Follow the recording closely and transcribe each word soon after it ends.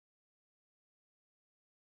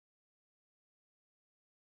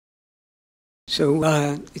So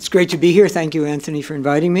it's great to be here. Thank you, Anthony, for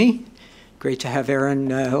inviting me. Great to have Aaron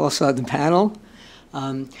also on the panel.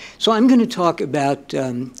 So I'm going to talk about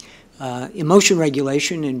emotion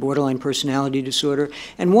regulation in borderline personality disorder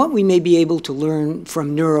and what we may be able to learn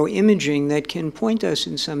from neuroimaging that can point us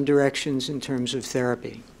in some directions in terms of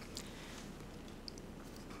therapy.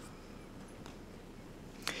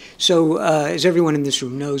 So as everyone in this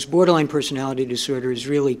room knows, borderline personality disorder is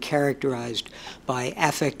really characterized by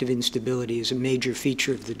affective instability as a major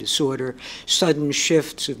feature of the disorder, sudden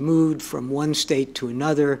shifts of mood from one state to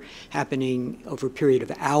another happening over a period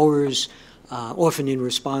of hours, often in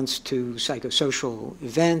response to psychosocial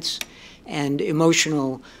events, and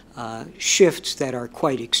emotional shifts that are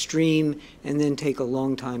quite extreme and then take a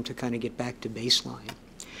long time to kind of get back to baseline.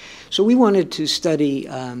 So we wanted to study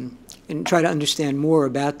and try to understand more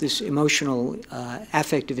about this emotional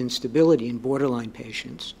affective instability in borderline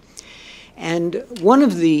patients. And one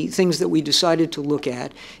of the things that we decided to look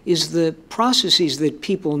at is the processes that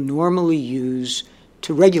people normally use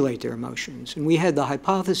to regulate their emotions. And we had the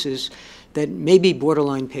hypothesis that maybe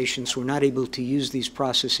borderline patients were not able to use these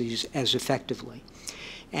processes as effectively.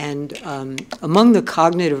 And among the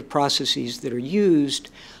cognitive processes that are used,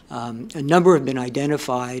 a number have been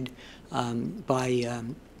identified by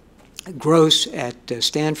Gross at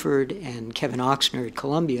Stanford and Kevin Oxner at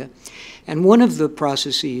Columbia. And one of the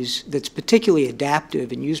processes that's particularly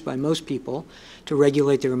adaptive and used by most people to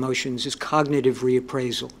regulate their emotions is cognitive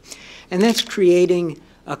reappraisal. And that's creating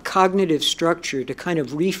a cognitive structure to kind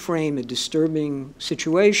of reframe a disturbing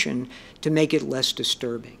situation to make it less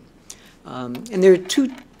disturbing. And there are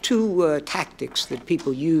two tactics that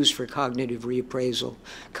people use for cognitive reappraisal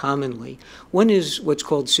commonly. One is what's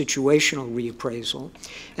called situational reappraisal,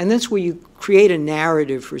 and that's where you create a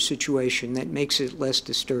narrative for a situation that makes it less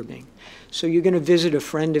disturbing. So you're going to visit a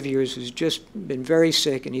friend of yours who's just been very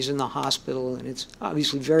sick and he's in the hospital, and it's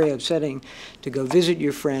obviously very upsetting to go visit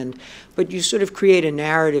your friend, but you sort of create a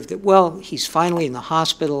narrative that, well, he's finally in the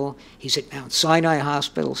hospital, he's at Mount Sinai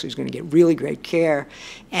Hospital, so he's going to get really great care,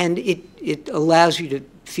 and it allows you to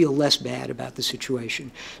feel less bad about the situation.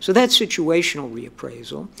 So that's situational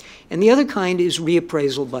reappraisal. And the other kind is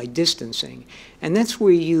reappraisal by distancing. And that's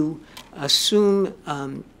where you assume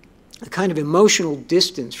a kind of emotional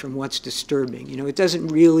distance from what's disturbing. You know, it doesn't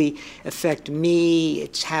really affect me,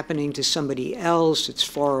 it's happening to somebody else, it's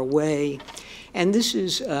far away. And this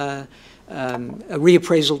is a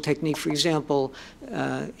reappraisal technique. For example,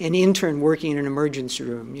 an intern working in an emergency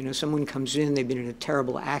room, you know, someone comes in, they've been in a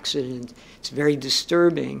terrible accident, it's very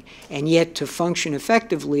disturbing, and yet to function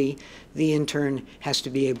effectively, the intern has to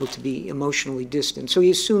be able to be emotionally distant. So he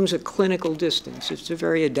assumes a clinical distance. It's a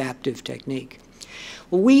very adaptive technique.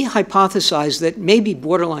 Well, we hypothesized that maybe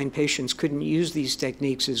borderline patients couldn't use these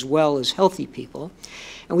techniques as well as healthy people,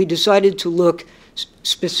 and we decided to look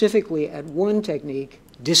specifically at one technique,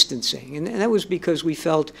 distancing. And that was because we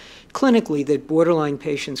felt clinically that borderline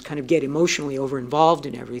patients kind of get emotionally over-involved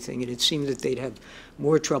in everything, and it seemed that they'd have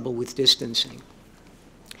more trouble with distancing.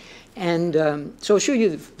 And so I'll show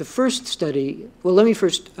you the first study. Well, let me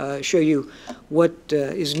first show you what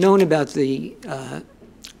is known about the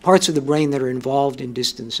parts of the brain that are involved in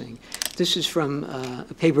distancing. This is from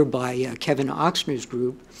a paper by Kevin Oxner's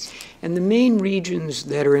group. And the main regions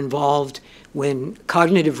that are involved when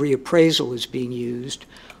cognitive reappraisal is being used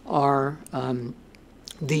are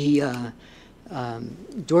the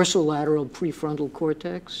dorsolateral prefrontal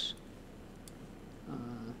cortex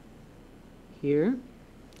here,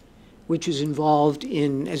 which is involved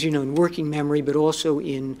in, as you know, in working memory, but also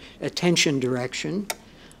in attention direction.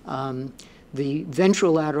 The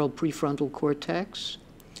ventrolateral prefrontal cortex,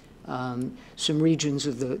 some regions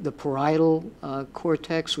of the parietal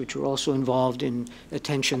cortex, which are also involved in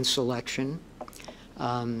attention selection,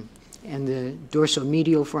 and the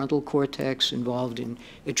dorsomedial frontal cortex involved in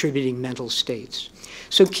attributing mental states.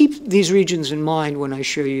 So keep these regions in mind when I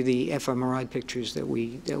show you the fMRI pictures that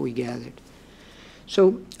we gathered.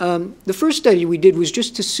 So the first study we did was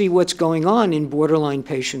just to see what's going on in borderline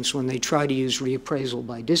patients when they try to use reappraisal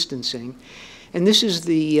by distancing. And this is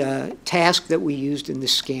the task that we used in the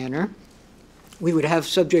scanner. We would have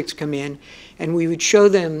subjects come in, and we would show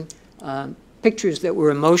them pictures that were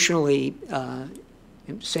emotionally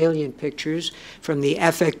salient pictures from the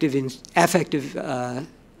affective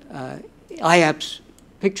IAPS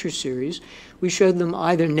picture series. We showed them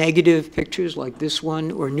either negative pictures like this one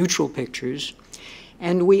or neutral pictures.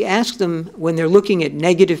 And we asked them, when they're looking at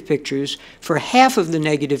negative pictures, for half of the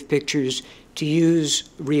negative pictures, to use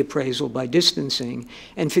reappraisal by distancing,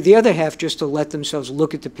 and for the other half just to let themselves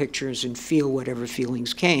look at the pictures and feel whatever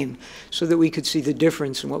feelings came, so that we could see the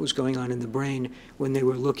difference in what was going on in the brain when they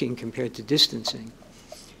were looking compared to distancing.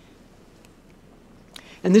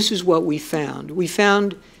 And this is what we found. We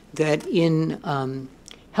found that in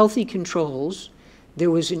healthy controls,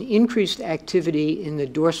 there was an increased activity in the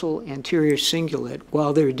dorsal anterior cingulate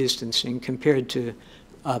while they were distancing compared to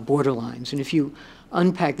borderlines. And if you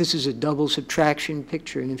unpack, this is a double subtraction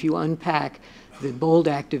picture, and if you unpack the bold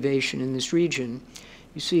activation in this region,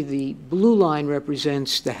 you see the blue line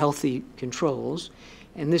represents the healthy controls,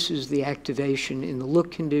 and this is the activation in the look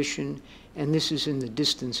condition, and this is in the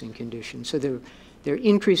distancing condition. So they're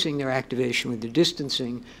increasing their activation with the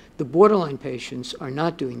distancing. The borderline patients are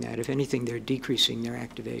not doing that. If anything, they're decreasing their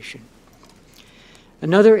activation.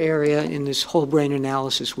 Another area in this whole brain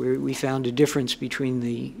analysis where we found a difference between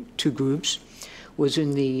the two groups was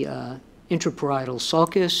in the intraparietal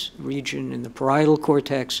sulcus region in the parietal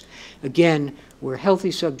cortex, again, where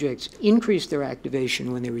healthy subjects increased their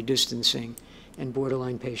activation when they were distancing, and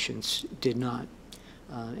borderline patients did not.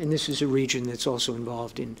 And this is a region that's also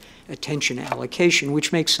involved in attention allocation,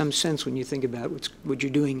 which makes some sense when you think about what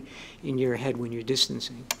you're doing in your head when you're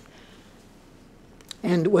distancing.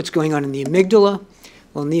 And what's going on in the amygdala?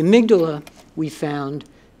 Well, in the amygdala, we found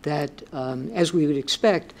that, as we would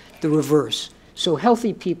expect, the reverse. So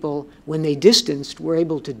healthy people, when they distanced, were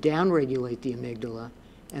able to downregulate the amygdala,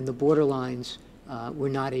 and the borderlines were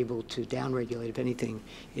not able to downregulate. If anything,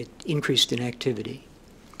 it increased in activity.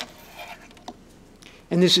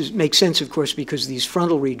 And this makes sense, of course, because these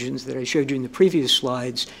frontal regions that I showed you in the previous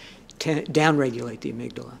slides downregulate the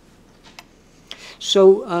amygdala.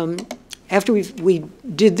 So after we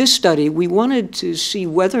did this study, we wanted to see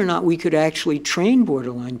whether or not we could actually train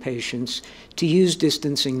borderline patients to use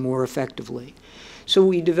distancing more effectively. So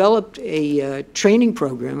we developed a training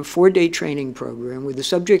program, a 4-day training program, where the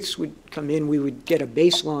subjects would come in, we would get a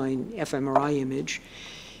baseline fMRI image,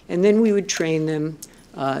 and then we would train them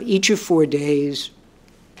each of 4 days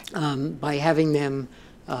by having them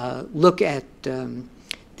look at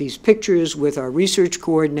these pictures with our research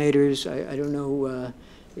coordinators. I don't know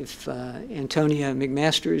if Antonia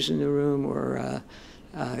McMaster is in the room, or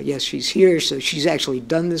yes, she's here, so she's actually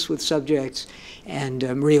done this with subjects. And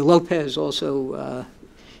Maria Lopez also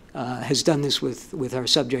has done this with our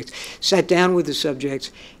subjects. Sat down with the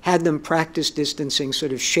subjects, had them practice distancing,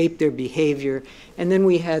 sort of shape their behavior, and then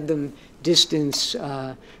we had them distance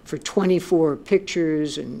for 24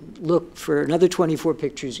 pictures and look for another 24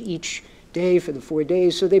 pictures each day for the 4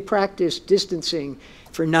 days. So they practiced distancing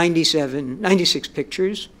for 96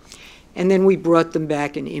 pictures. And then we brought them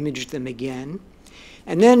back and imaged them again.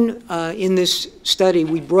 And then in this study,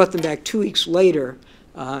 we brought them back 2 weeks later,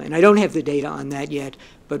 and I don't have the data on that yet,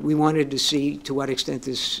 but we wanted to see to what extent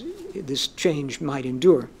this change might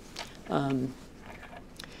endure.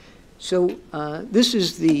 So this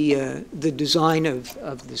is the design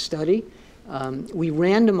of the study. We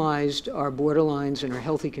randomized our borderlines and our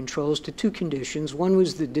healthy controls to 2 conditions. One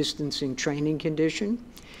was the distancing training condition,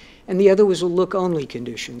 and the other was a look-only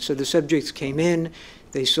condition. So the subjects came in,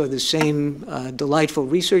 they saw the same delightful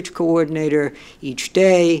research coordinator each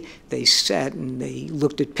day. They sat and they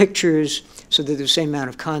looked at pictures, so that the same amount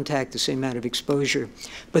of contact, the same amount of exposure,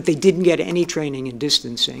 but they didn't get any training in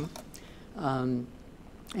distancing. And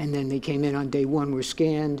then they came in on day 1, were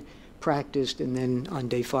scanned, practiced, and then on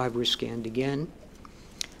day 5 were scanned again.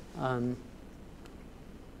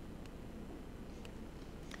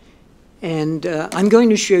 And I'm going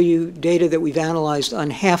to show you data that we've analyzed on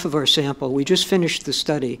half of our sample. We just finished the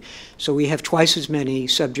study, so we have twice as many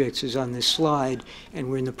subjects as on this slide, and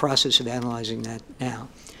we're in the process of analyzing that now.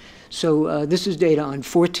 So this is data on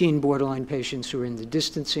 14 borderline patients who are in the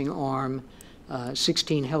distancing arm,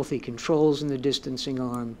 16 healthy controls in the distancing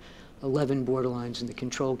arm, 11 borderlines in the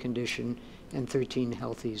control condition, and 13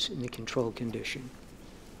 healthies in the control condition.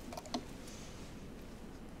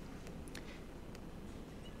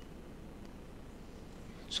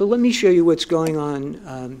 So let me show you what's going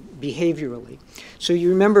on behaviorally. So you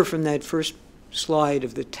remember from that first slide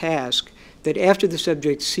of the task that after the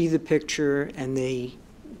subjects see the picture and they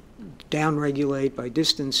downregulate by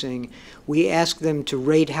distancing, we ask them to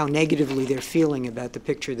rate how negatively they're feeling about the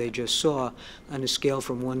picture they just saw on a scale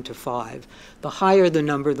from 1 to 5. The higher the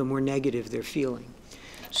number, the more negative they're feeling.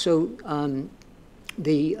 So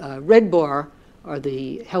the red bar are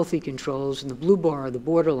the healthy controls, and the blue bar are the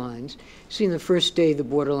borderlines. See, in the first day, the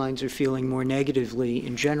borderlines are feeling more negatively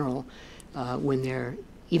in general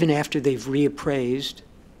even after they've reappraised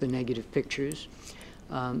the negative pictures.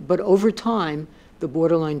 But over time, the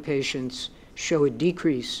borderline patients show a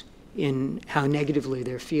decrease in how negatively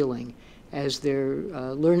they're feeling as they're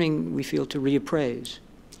learning, we feel, to reappraise.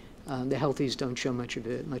 The healthies don't show much of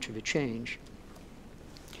a change.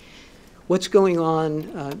 What's going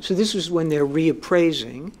on? So this is when they're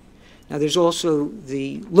reappraising. Now there's also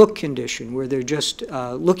the look condition where they're just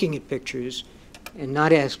looking at pictures and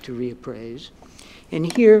not asked to reappraise.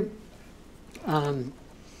 And here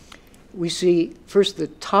we see first the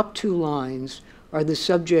top two lines are the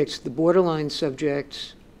subjects, the borderline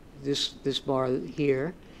subjects, this bar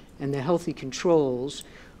here, and the healthy controls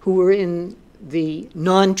who were in the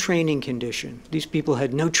non-training condition. These people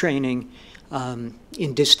had no training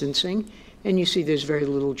in distancing, and you see there's very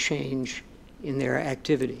little change in their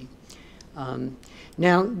activity.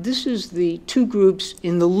 Now, this is the two groups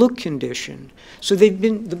in the look condition. So they've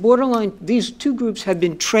been, these two groups have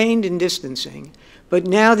been trained in distancing, but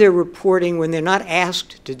now they're reporting when they're not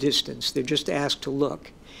asked to distance, they're just asked to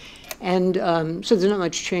look. And so there's not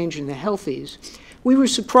much change in the healthies. We were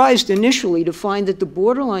surprised initially to find that the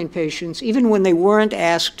borderline patients, even when they weren't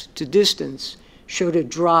asked to distance, showed a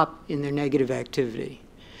drop in their negative activity.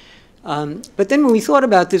 But then when we thought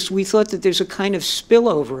about this, we thought that there's a kind of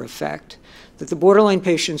spillover effect, that the borderline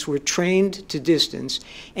patients were trained to distance,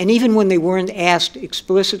 and even when they weren't asked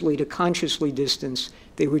explicitly to consciously distance,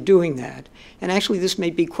 they were doing that. And actually this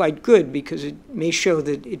may be quite good because it may show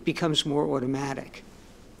that it becomes more automatic.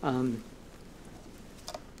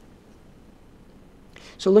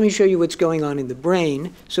 So let me show you what's going on in the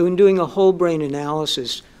brain. So in doing a whole brain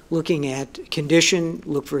analysis, looking at condition,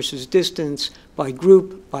 look versus distance, by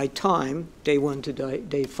group, by time, day 1 to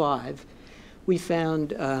day 5, we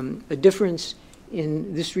found a difference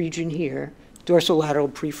in this region here, dorsolateral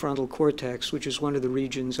prefrontal cortex, which is one of the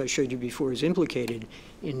regions I showed you before is implicated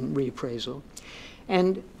in reappraisal.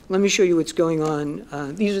 And let me show you what's going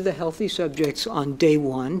on. These are the healthy subjects on day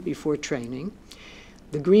 1 before training.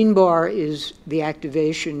 The green bar is the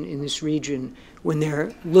activation in this region when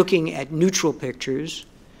they're looking at neutral pictures.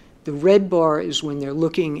 The red bar is when they're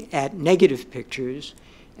looking at negative pictures.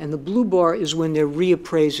 And the blue bar is when they're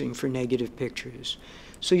reappraising for negative pictures.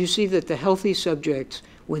 So you see that the healthy subjects,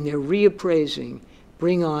 when they're reappraising,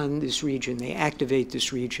 bring on this region. They activate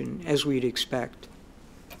this region, as we'd expect.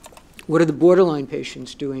 What are the borderline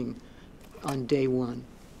patients doing on day 1?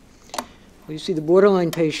 Well, you see the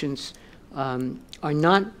borderline patients are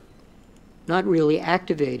not really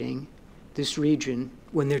activating this region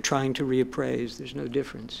when they're trying to reappraise. There's no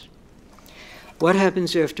difference. What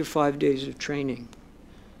happens after 5 days of training?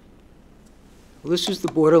 Well, this is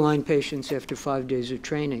the borderline patients after 5 days of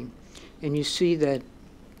training. And you see that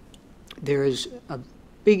there is a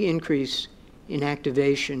big increase in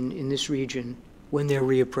activation in this region when they're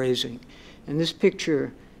reappraising. And this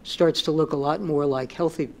picture starts to look a lot more like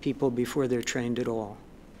healthy people before they're trained at all.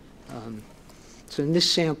 So in this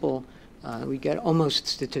sample, we get almost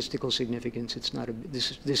statistical significance. It's not a,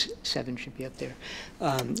 this 7 should be up there.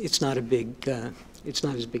 It's not a big, it's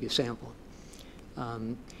not as big a sample.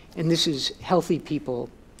 And this is healthy people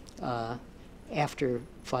after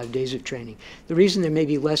 5 days of training. The reason there may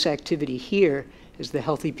be less activity here is the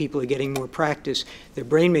healthy people are getting more practice. Their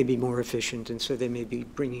brain may be more efficient, and so they may be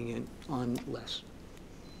bringing it on less.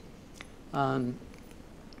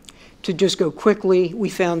 To just go quickly, we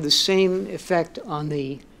found the same effect on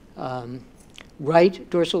the right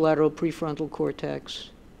dorsolateral prefrontal cortex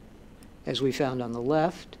as we found on the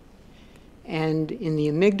left. And in the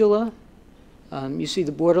amygdala, you see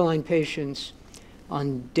the borderline patients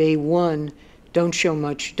on day 1 don't show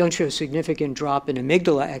a significant drop in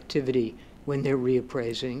amygdala activity when they're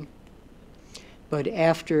reappraising. But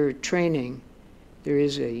after training, there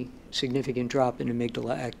is a significant drop in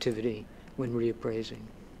amygdala activity when reappraising.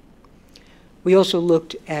 We also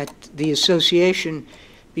looked at the association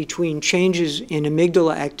between changes in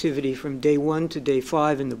amygdala activity from day 1 to day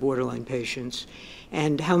 5 in the borderline patients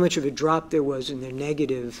and how much of a drop there was in their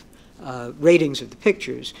negative ratings of the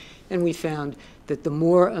pictures. And we found that the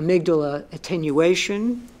more amygdala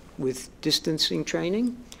attenuation with distancing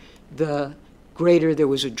training, the greater there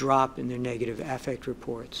was a drop in their negative affect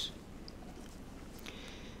reports.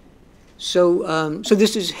 So, so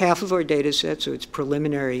this is half of our data set, so it's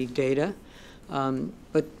preliminary data.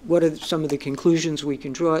 But what are some of the conclusions we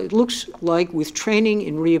can draw? It looks like with training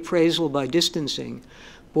in reappraisal by distancing,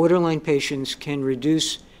 borderline patients can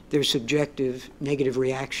reduce their subjective negative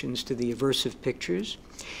reactions to the aversive pictures.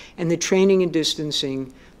 And the training in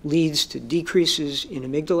distancing leads to decreases in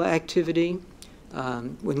amygdala activity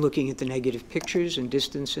when looking at the negative pictures and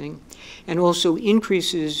distancing, and also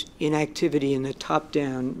increases in activity in the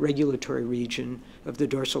top-down regulatory region of the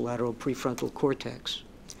dorsolateral prefrontal cortex.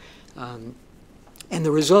 And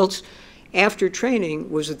the results after training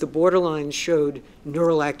was that the borderlines showed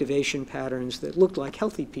neural activation patterns that looked like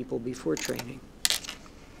healthy people before training.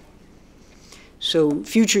 So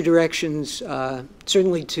future directions,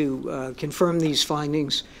 certainly to confirm these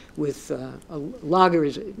findings with a lager,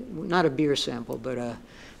 is not a beer sample, but a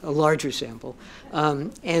larger sample,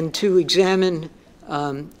 and to examine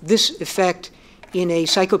this effect in a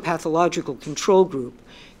psychopathological control group.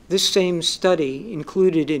 This same study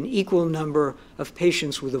included an equal number of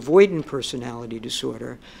patients with avoidant personality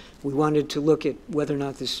disorder. We wanted to look at whether or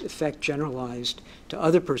not this effect generalized to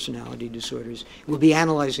other personality disorders. We'll be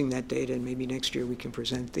analyzing that data, and maybe next year we can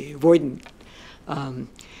present the avoidant.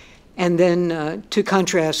 And then to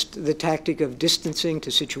contrast the tactic of distancing to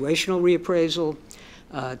situational reappraisal,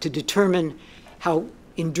 to determine how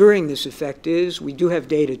enduring this effect is. We do have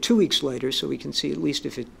data 2 weeks later, so we can see at least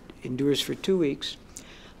if it endures for 2 weeks.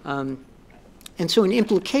 And so an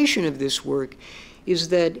implication of this work is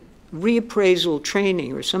that reappraisal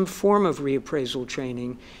training, or some form of reappraisal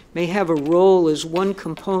training, may have a role as one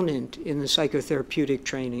component in the psychotherapeutic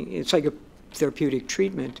training, in psychotherapeutic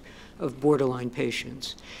treatment of borderline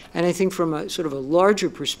patients. And I think from a sort of a larger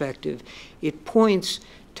perspective, it points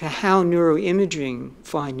to how neuroimaging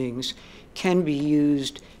findings can be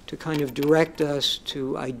used to kind of direct us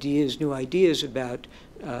to ideas, new ideas about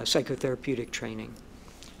psychotherapeutic training.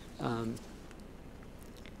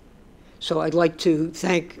 So I'd like to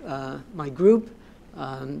thank my group.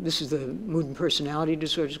 This is the Mood and Personality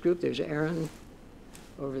Disorders group. There's Erin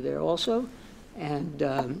over there also. And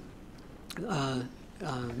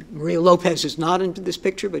Maria Lopez is not in this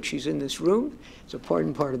picture, but she's in this room. It's a part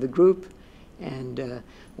of the group. And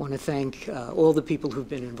want to thank all the people who've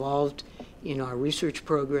been involved in our research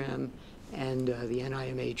program and the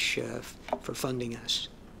NIMH for funding us.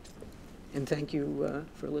 And thank you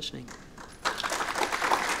for listening.